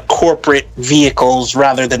via corporate vehicles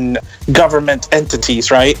rather than government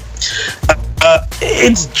entities, right?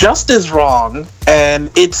 It's just as wrong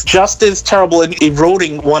and it's just as terrible in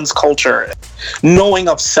eroding one's culture, knowing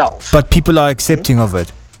of self. But people are accepting of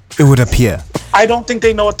it, it would appear. I don't think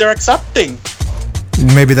they know what they're accepting.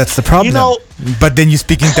 Maybe that's the problem. But then you're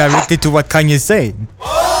speaking directly to what Kanye's saying.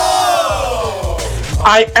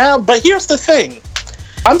 I am, but here's the thing.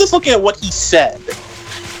 I'm just looking at what he said.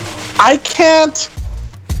 I can't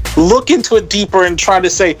look into it deeper and try to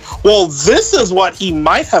say, well, this is what he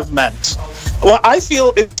might have meant. Well, I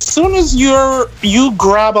feel as soon as you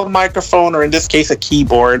grab a microphone, or in this case a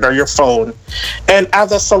keyboard or your phone, and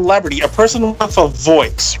as a celebrity, a person with a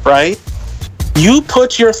voice, right? You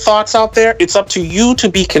put your thoughts out there, it's up to you to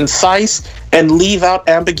be concise and leave out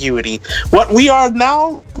ambiguity. What we are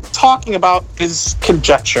now talking about is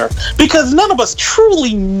conjecture, because none of us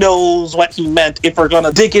truly knows what he meant if we're going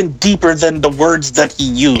to dig in deeper than the words that he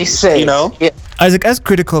used, you know? Yeah. Isaac, as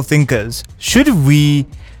critical thinkers, should we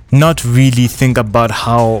not really think about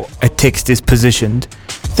how a text is positioned?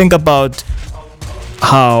 Think about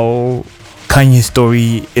how Kanye's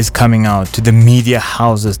story is coming out, to the media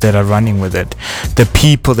houses that are running with it, the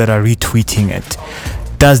people that are retweeting it.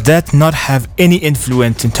 Does that not have any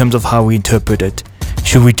influence in terms of how we interpret it?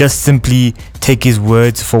 Should we just simply take his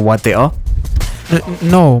words for what they are?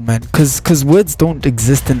 No, man, because words don't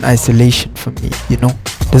exist in isolation for me, you know?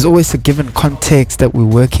 There's always a given context that we're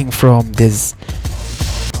working from.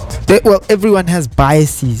 Everyone has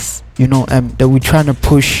biases, you know, that we're trying to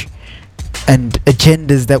push, and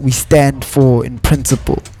agendas that we stand for in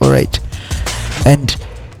principle, all right? And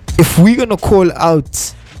if we're gonna call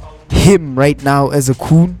out him right now as a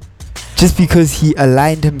coon just because he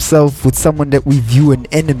aligned himself with someone that we view an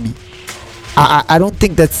enemy, I don't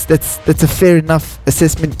think that's a fair enough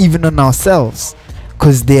assessment even on ourselves,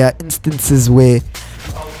 because there are instances where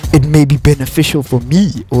it may be beneficial for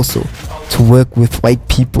me also to work with white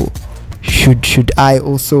people. Should I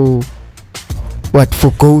also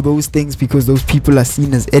forgo those things because those people are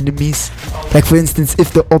seen as enemies? Like, for instance,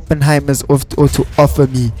 if the Oppenheimers or to offer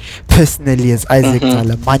me personally as Isaac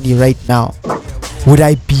Tala money right now, would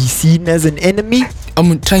I be seen as an enemy?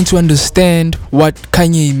 I'm trying to understand what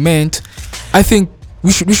Kanye meant. I think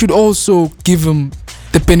we should also give him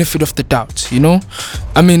the benefit of the doubt, you know?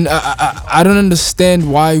 I mean, I don't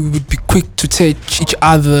understand why we would be quick to take each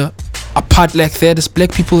other apart like that as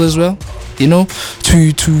black people as well, you know?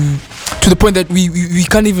 To the point that we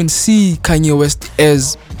can't even see Kanye West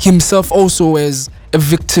as himself also as a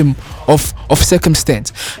victim of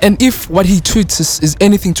circumstance. And if what he tweets is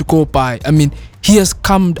anything to go by, I mean, he has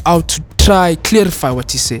come out to try clarify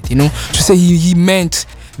what he said, you know, to say he meant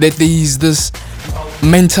that there is this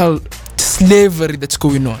mental slavery that's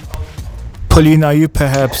going on. Pauline, are you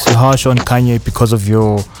perhaps harsh on Kanye because of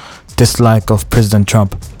your dislike of President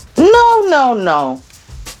Trump? No.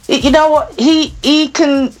 You know what? He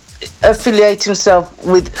can affiliate himself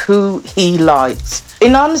with who he likes.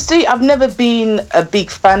 In honesty, I've never been a big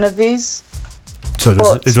fan of his. So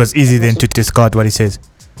it was easy then to discard what he says?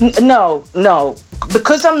 No.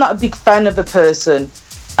 Because I'm not a big fan of a person,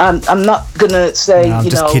 I'm not going to say, no,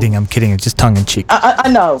 I'm kidding. It's just tongue in cheek. I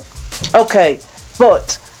know. Okay.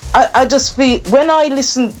 But I just feel, when I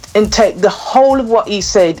listen and take the whole of what he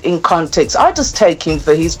said in context, I just take him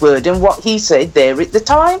for his word and what he said there at the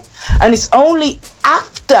time. And it's only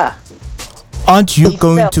after. Aren't you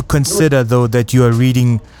going to consider, though, that you are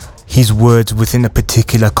reading his words within a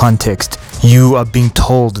particular context? You are being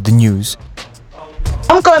told the news.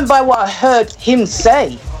 I'm going by what I heard him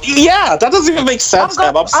say. Yeah, that doesn't even make sense,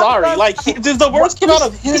 man. I'm sorry. The words came out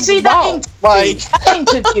of his mouth.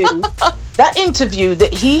 That interview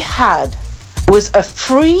that he had was a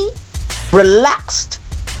free, relaxed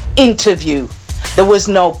interview. There was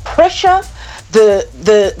no pressure.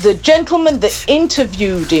 The gentleman that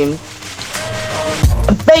interviewed him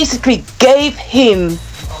basically gave him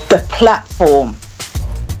the platform.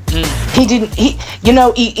 He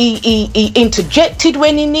interjected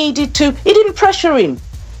when he needed to. He didn't pressure him.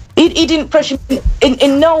 He didn't pressure him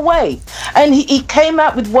in no way. And he came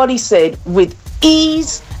out with what he said with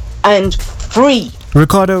ease and free.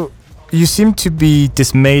 Ricardo, you seem to be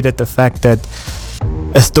dismayed at the fact that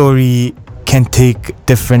a story can take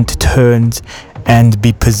different turns and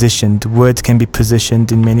be positioned. Words can be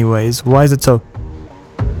positioned in many ways. Why is it so?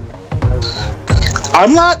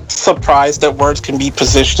 I'm not surprised that words can be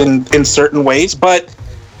positioned in certain ways, but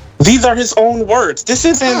these are his own words. This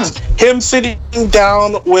isn't him sitting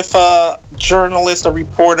down with a journalist, a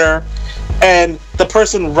reporter, and the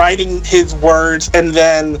person writing his words and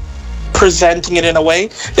then presenting it in a way.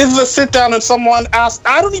 This is a sit down and someone asked,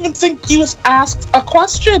 I don't even think he was asked a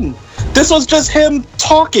question. This was just him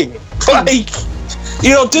talking. Like,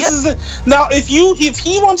 this is now if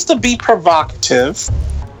he wants to be provocative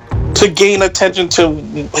to gain attention to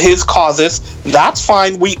his causes, that's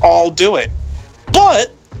fine. We all do it.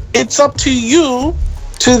 But it's up to you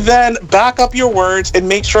to then back up your words and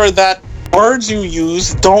make sure that words you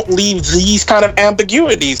use don't leave these kind of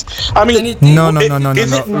ambiguities. I mean, no.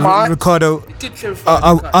 Ricardo,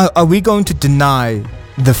 are we going to deny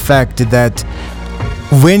the fact that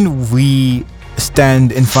when we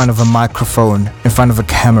stand in front of a microphone, in front of a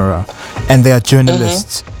camera, and there are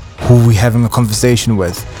journalists who we're having a conversation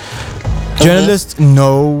with, journalists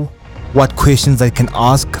know what questions they can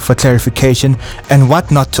ask for clarification and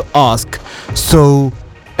what not to ask, so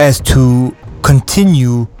as to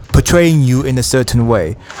continue portraying you in a certain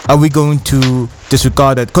way? Are we going to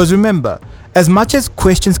disregard it? Because remember, as much as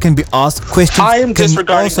questions can be asked, I am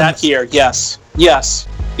disregarding that here. Yes.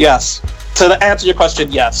 To answer your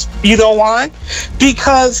question, yes. You know why?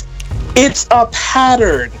 Because it's a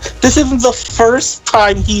pattern. This isn't the first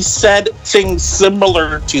time he said things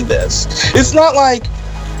similar to this. It's not like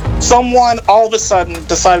someone all of a sudden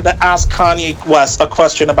decided to ask Kanye West a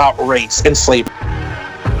question about race and slavery.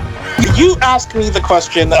 You ask me the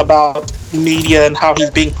question about media and how he's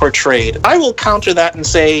being portrayed. I will counter that and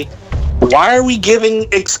say, why are we giving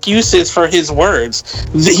excuses for his words?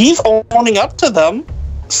 He's owning up to them.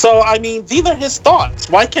 So, I mean, these are his thoughts.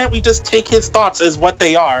 Why can't we just take his thoughts as what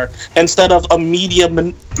they are instead of a media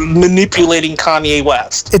manipulating Kanye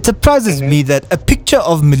West? It surprises me that a picture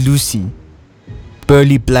of Melusi,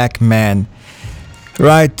 burly black man,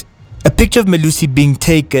 right? A picture of Melusi being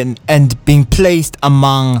taken and being placed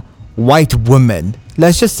among white women.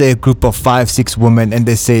 Let's just say a group of 5-6 women, and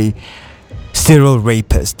they say serial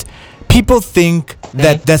rapist. People think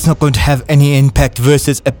that that's not going to have any impact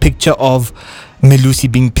versus a picture of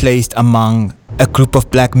Melusi being placed among a group of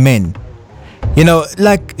black men.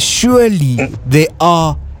 Surely there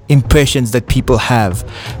are impressions that people have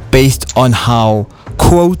based on how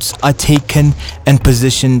quotes are taken and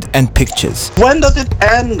positioned and pictures. When does it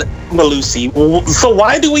end, Melusi? So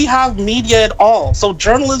why do we have media at all? So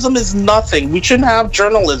journalism is nothing. We shouldn't have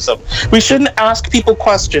journalism. We shouldn't ask people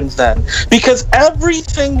questions then. Because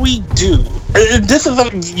everything we do,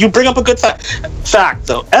 you bring up a good fact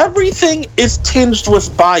though. Everything is tinged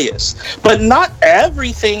with bias, but not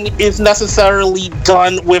everything is necessarily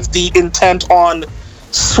done with the intent on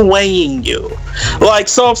swaying you.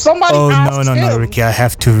 So if somebody asks no, Ricky, I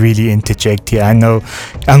have to really interject here. I know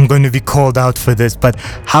I'm going to be called out for this, but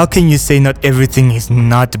how can you say not everything is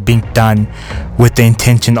not being done with the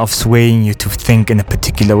intention of swaying you to think in a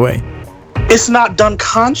particular way? It's not done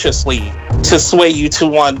consciously to sway you to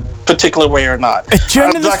one particular way or not. A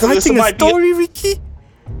journalist writing a story, Ricky?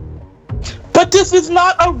 But this is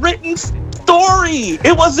not a written story.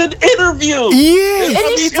 It was an interview. Yeah,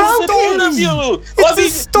 it was an interview. It's a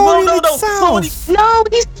story itself. No,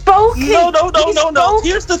 he's spoken. No.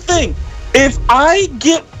 Here's the thing.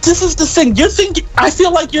 This is the thing. You're thinking. I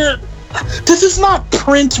feel like this is not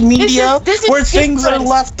print media this is where things are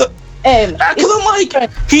left. Because I'm like,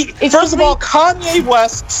 first of all, Kanye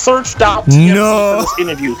West searched out TMZ for this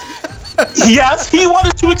interview. Yes, he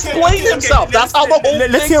wanted to explain himself. That's how the whole thing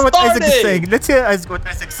started. Let's hear what Isaac is saying. Let's hear what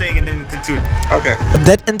Isaac's saying and then continue. Okay.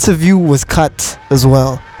 That interview was cut as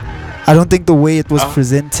well. I don't think the way it was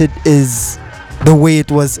presented is the way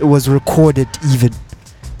it was recorded even.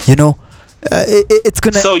 It's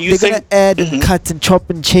gonna gonna add and cut and chop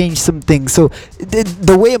and change some things. So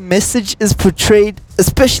the way a message is portrayed,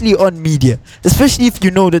 especially on media, especially if you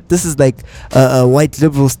know that this is like a white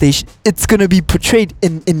liberal station, it's gonna be portrayed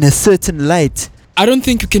in a certain light. I don't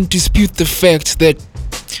think you can dispute the fact that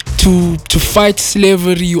to fight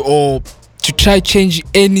slavery or to try change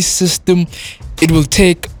any system, it will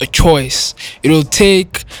take a choice. It will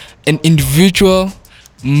take an individual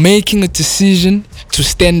making a decision to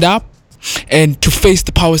stand up and to face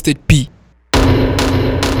the powers that be.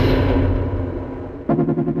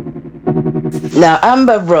 Now,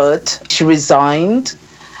 Amber Rudd, she resigned,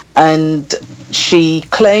 and she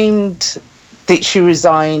claimed that she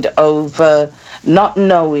resigned over not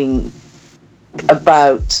knowing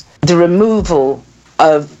about the removal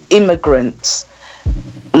of immigrants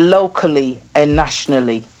locally and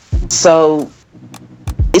nationally. So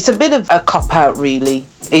it's a bit of a cop-out, really.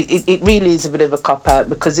 It really is a bit of a cop-out,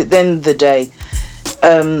 because at the end of the day,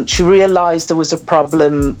 she realised there was a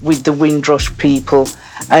problem with the Windrush people,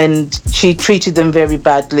 and she treated them very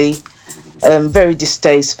badly, very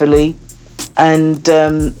distastefully, and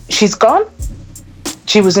she's gone.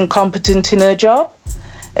 She was incompetent in her job,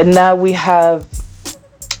 and now we have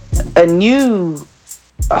a new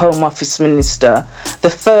Home Office Minister, the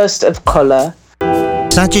first of colour.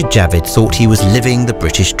 Sajid Javid thought he was living the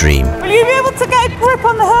British dream. Will you be able to get a grip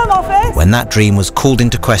on the Home Office? When that dream was called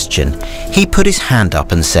into question, he put his hand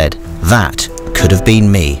up and said, "That could have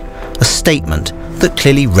been me," a statement that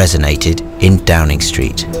clearly resonated in Downing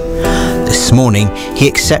Street. This morning, he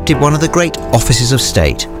accepted one of the great offices of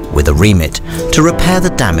state with a remit to repair the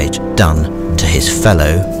damage done to his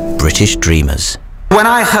fellow British dreamers. When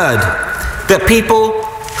I heard that people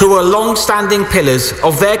who were long-standing pillars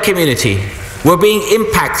of their community were being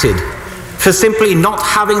impacted for simply not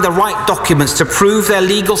having the right documents to prove their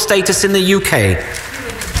legal status in the UK,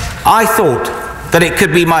 I thought that it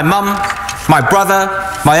could be my mum, my brother,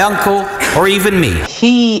 my uncle, or even me.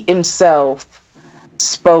 He himself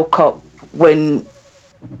spoke up when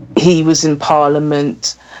he was in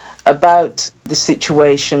Parliament about the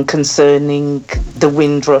situation concerning the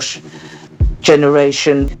Windrush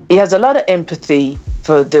generation. He has a lot of empathy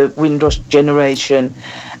for the Windrush generation,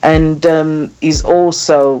 and he's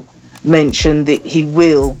also mentioned that he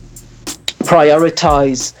will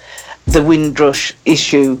prioritise the Windrush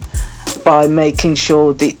issue by making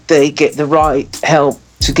sure that they get the right help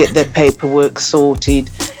to get their paperwork sorted,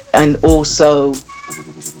 and also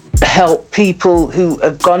help people who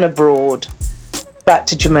have gone abroad back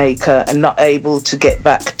to Jamaica and not able to get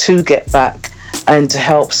back, and to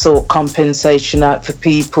help sort compensation out for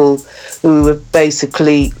people who have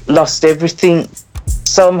basically lost everything.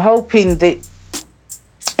 So I'm hoping that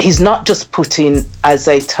he's not just put in as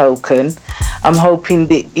a token. I'm hoping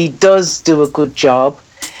that he does do a good job.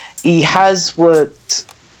 He has worked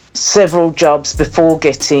several jobs before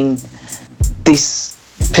getting this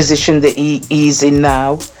position that he's in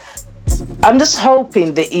now. I'm just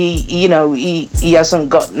hoping that he hasn't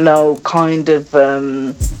got no kind of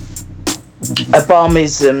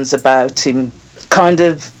Obamisms about him, kind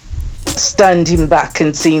of standing back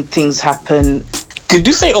and seeing things happen. Did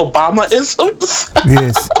you say Obama-isms?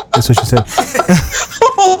 Yes, that's what she said.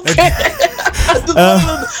 Okay. I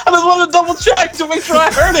just wanted to double check to make sure I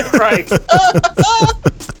heard it right.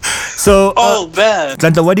 So, man.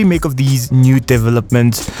 Atlanta, what do you make of these new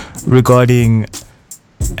developments regarding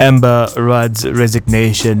Amber Rudd's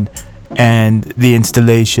resignation and the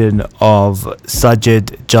installation of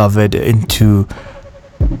Sajid Javid into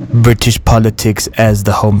British politics as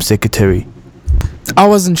the Home Secretary? I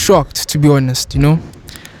wasn't shocked, to be honest,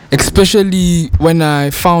 especially when I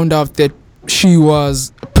found out that she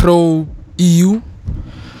was pro-EU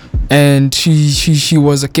and she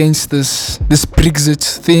was against this Brexit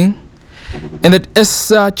thing, and that as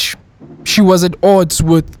such she was at odds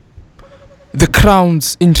with the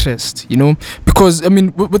Crown's interest, because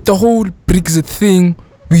with the whole Brexit thing,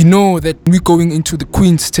 we know that we're going into the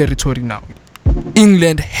Queen's territory now.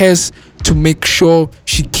 England has to make sure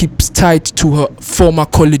she keeps tight to her former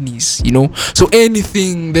colonies, so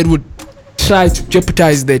anything that would try to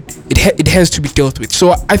jeopardize that, it has to be dealt with.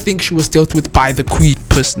 So I think she was dealt with by the Queen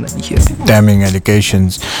personally here. Damning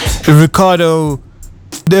allegations. Ricardo,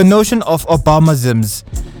 the notion of Obamisms,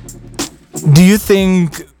 do you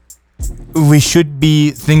think we should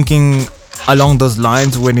be thinking along those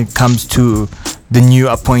lines when it comes to the new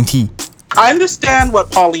appointee? I understand what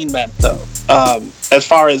Pauline meant, though. As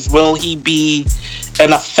far as will he be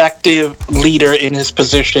an effective leader in his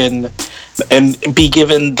position and be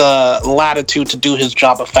given the latitude to do his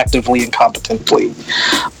job effectively and competently.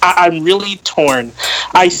 I'm really torn.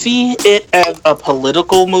 I see it as a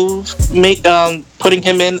political move, putting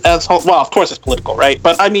him in as well. Of course, it's political, right?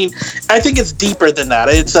 But I think it's deeper than that.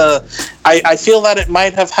 I feel that it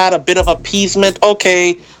might have had a bit of appeasement.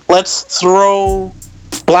 Okay, let's throw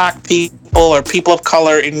Black people or people of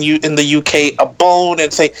color in the UK a bone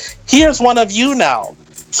and say, here's one of you now.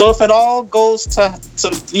 So if it all goes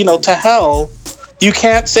to hell, you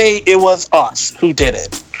can't say it was us who did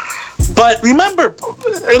it. But remember,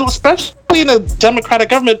 especially in a democratic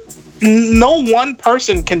government, no one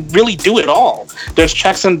person can really do it all. There's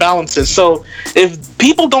checks and balances. So if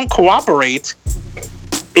people don't cooperate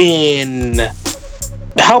in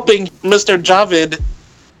helping Mr. Javid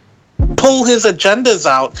pull his agendas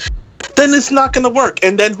out, then it's not going to work.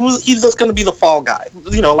 And then he's just going to be the fall guy.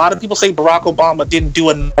 You know, a lot of people say Barack Obama didn't do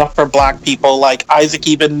enough for black people. Like Isaac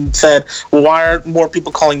even said, why aren't more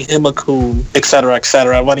people calling him a coon, et cetera,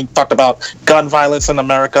 when he talked about gun violence in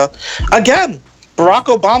America. Again, Barack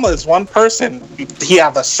Obama is one person. He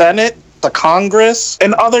has the Senate, the Congress,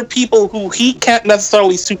 and other people who he can't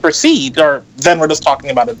necessarily supersede, or then we're just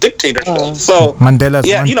talking about a dictatorship. So Mandela's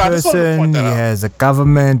yeah, one person, he has a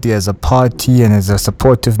government, he has a party, and he has a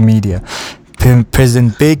supportive media.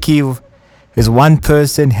 President Mbeki is one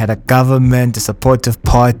person, he had a government, a supportive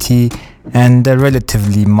party, and a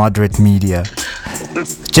relatively moderate media.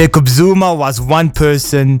 Jacob Zuma was one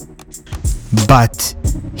person, but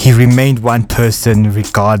he remained one person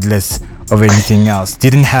regardless of anything else.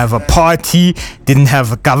 Didn't have a party, didn't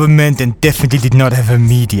have a government, and definitely did not have a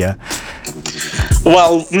media.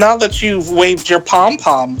 Well, now that you've waved your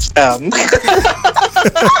pom-poms,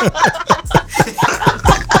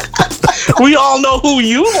 we all know who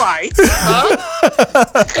you like. Huh?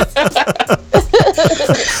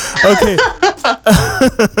 Okay.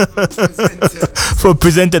 For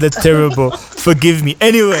presenter, that's terrible. Forgive me.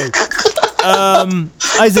 Anyway,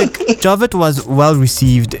 Isaac, Javed was well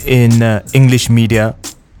received in English media,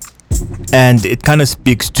 and it kind of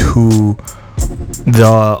speaks to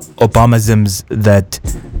the Obamisms that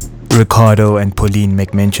Ricardo and Pauline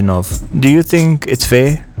make mention of. Do you think it's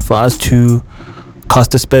fair for us to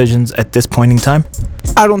cast aspersions at this point in time?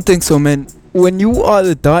 I don't think so, man. When you are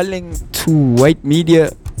the darling to white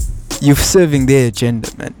media, you're serving their agenda,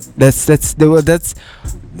 man. That's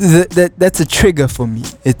a trigger for me.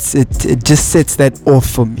 It just sets that off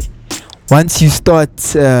for me. Once you start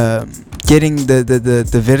getting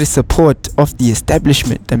the very support of the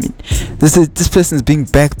establishment, I mean, this person is being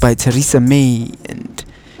backed by Theresa May, and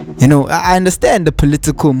you know, I understand the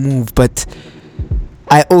political move, but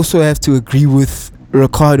I also have to agree with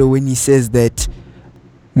Ricardo when he says that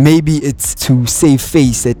maybe it's to save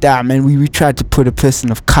face, that man, we tried to put a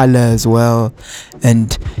person of color as well,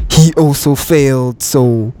 and he also failed,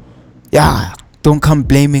 so yeah, don't come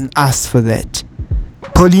blaming us for that.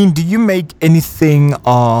 Pauline, do you make anything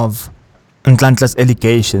of Nhlanhla's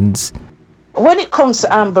allegations? When it comes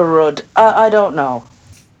to Amber Rudd, I don't know.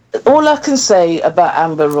 All I can say about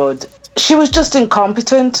Amber Rudd, she was just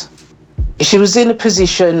incompetent. She was in a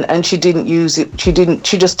position and she didn't use it. She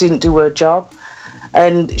just didn't do her job,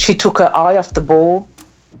 and she took her eye off the ball.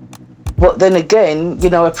 But then again, you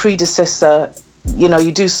know, a predecessor, you know,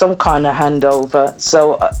 you do some kind of handover.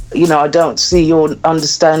 So, you know, I don't see or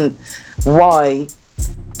understand why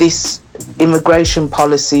this immigration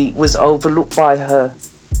policy was overlooked by her.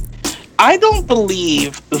 I don't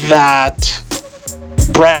believe that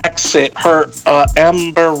Brexit, her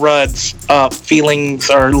Amber Rudd's feelings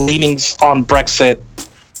or leanings on Brexit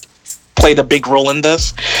played a big role in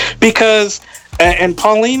this, because, and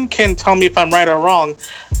Pauline can tell me if I'm right or wrong,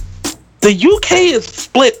 the UK is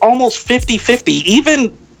split almost 50-50.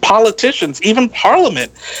 Even politicians, even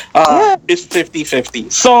Parliament is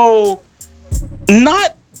 50-50. So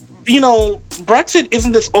not, you know, Brexit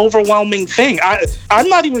isn't this overwhelming thing. I'm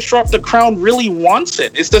not even sure if the Crown really wants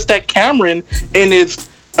it. It's just that Cameron, in his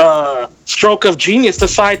stroke of genius,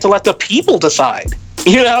 decided to let the people decide.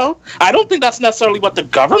 You know, I don't think that's necessarily what the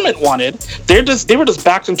government wanted. They were just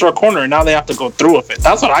backed into a corner, and now they have to go through with it.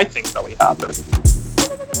 That's what I think really happened.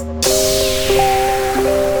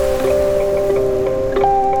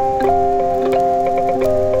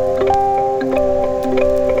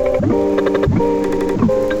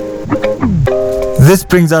 This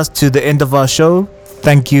brings us to the end of our show.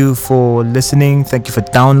 Thank you for listening. Thank you for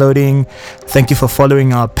downloading. Thank you for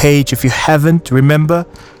following our page. If you haven't, remember,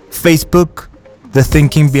 Facebook, The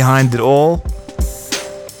Thinking Behind It All.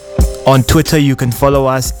 On Twitter, you can follow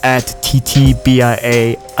us at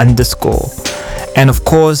TTBIA_. And of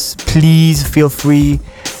course, please feel free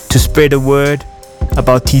to spread the word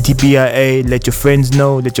about TTBIA. Let your friends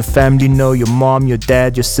know, let your family know, your mom, your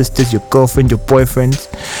dad, your sisters, your girlfriend, your boyfriends.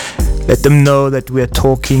 Let them know that we are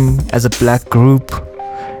talking as a black group,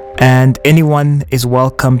 and anyone is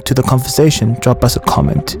welcome to the conversation. Drop us a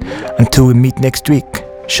comment. Until we meet next week,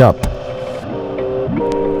 sharp.